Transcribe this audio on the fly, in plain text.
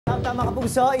Tama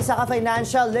kapuso, isa ka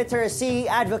financial literacy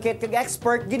advocate kag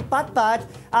expert ginpatpat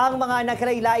ang mga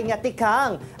nagkarailaing nga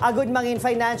tikang agud mangin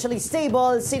financially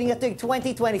stable sini nga tuig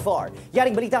 2024.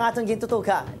 Yaring balita nga atong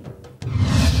gintutukan.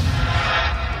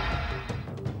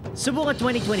 Subong nga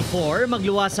 2024,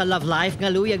 magluwas sa love life nga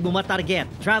luyag bumatarget,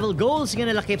 travel goals nga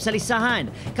nalakip sa lisahan,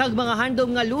 kag mga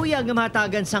handom nga luyag nga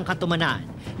mahatagan sang katumanan.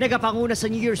 Nagapanguna sa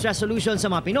New Year's resolution sa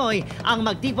mga Pinoy ang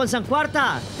magtipon sang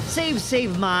kwarta.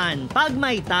 Save man, pag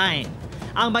may time.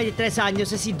 Ang 23 anyos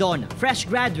sa si Don, fresh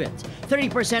graduate.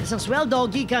 30% sang sweldo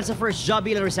gikan sa first job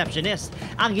bilang receptionist.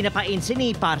 Ang ginapain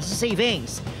sini para sa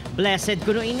savings. Blessed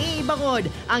kuno ini bangod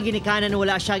ang ginikanan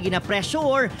wala siya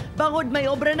gina-pressure, bangod may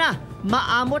obra na,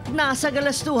 maamot na sa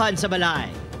galastuhan sa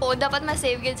balay. Oo, dapat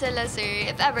ma-save gid sila,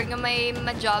 sir. If ever nga may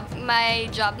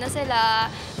job na sila,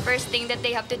 first thing that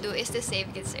they have to do is to save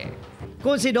gid, sir.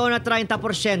 Kung si Donna 30%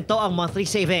 ang monthly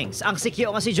savings, ang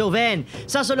sikyo nga si Joven,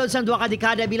 sa sulod sa 2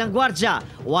 dekada bilang gwardya,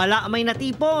 wala may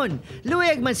natipon.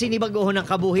 Luyag man sinibaguhon ng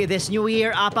kabuhi this new year,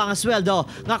 apa ang sweldo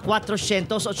nga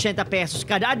 480 pesos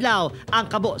kada adlaw ang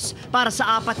kabos para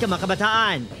sa 4 ka mga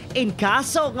kabataan. In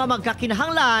kaso nga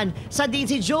magkakinahanglan sa din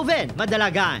si Joven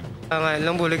madalagan. Ngayon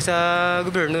lang bulig sa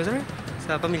gobyerno, sir.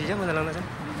 Sa pamilya mo na lang na, sir.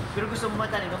 Pero gusto mo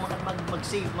matali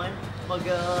mag-save man,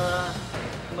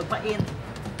 magpain.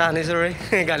 Tani, sir,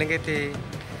 galing kay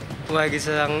puwagi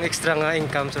sa extra nga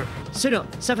income, sir. Suno,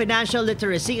 sa financial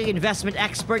literacy at investment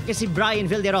expert na si Brian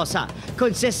Villarosa,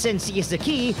 consistency is the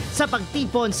key sa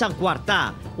pagtipon sang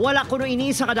kwarta. Wala kuno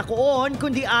ini sa kadakuon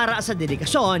kundi ara sa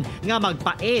dedikasyon nga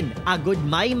magpain agud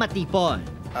may matipon.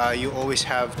 You always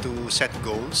have to set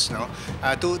goals, no?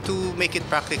 To make it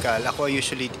practical, ako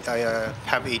usually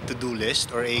have a to-do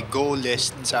list or a goal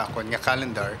list sa akon nga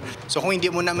calendar. So kung hindi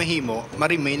mo na mahimo,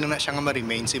 ma-remain lang na siya nga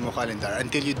ma-remain sa imo calendar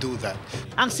until you do that.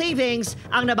 Ang savings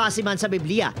ang nabase man sa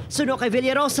Biblia. Suno kay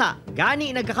Villarosa,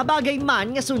 gani nagkakabagay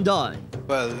man nga sundon.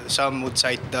 Well, some would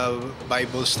cite the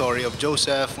Bible story of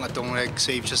Joseph, nga itong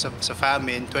nag-save siya sa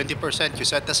famine. 20% you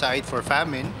set aside for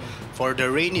famine, for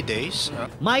the rainy days.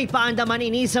 May paandaman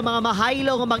ini sa mga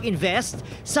mahaylo nga mag-invest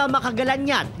sa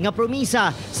makagalanyat nga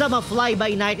promisa sa mga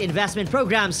fly-by-night investment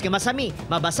programs nga masami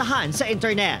mabasahan sa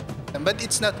internet. But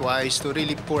it's not wise to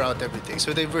really pour out everything,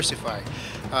 so diversify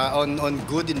on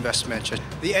good investments.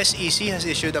 The SEC has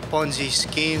issued a Ponzi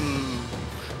scheme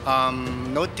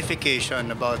notification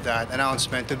about that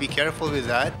announcement, to be careful with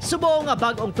that. Subong nga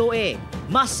bagong tuig,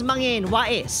 mas mangin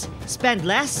wais, spend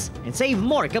less and save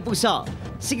more kapuso.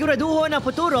 Siguraduhon ang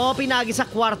futuro pinagi sa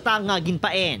kwarta nga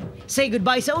ginpain. Say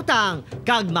goodbye sa utang,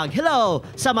 kag mag-hello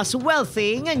sa mas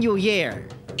wealthy nga New Year.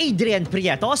 Adrian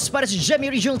Prietos para sa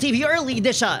GMA Regional TV Early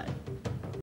Edition.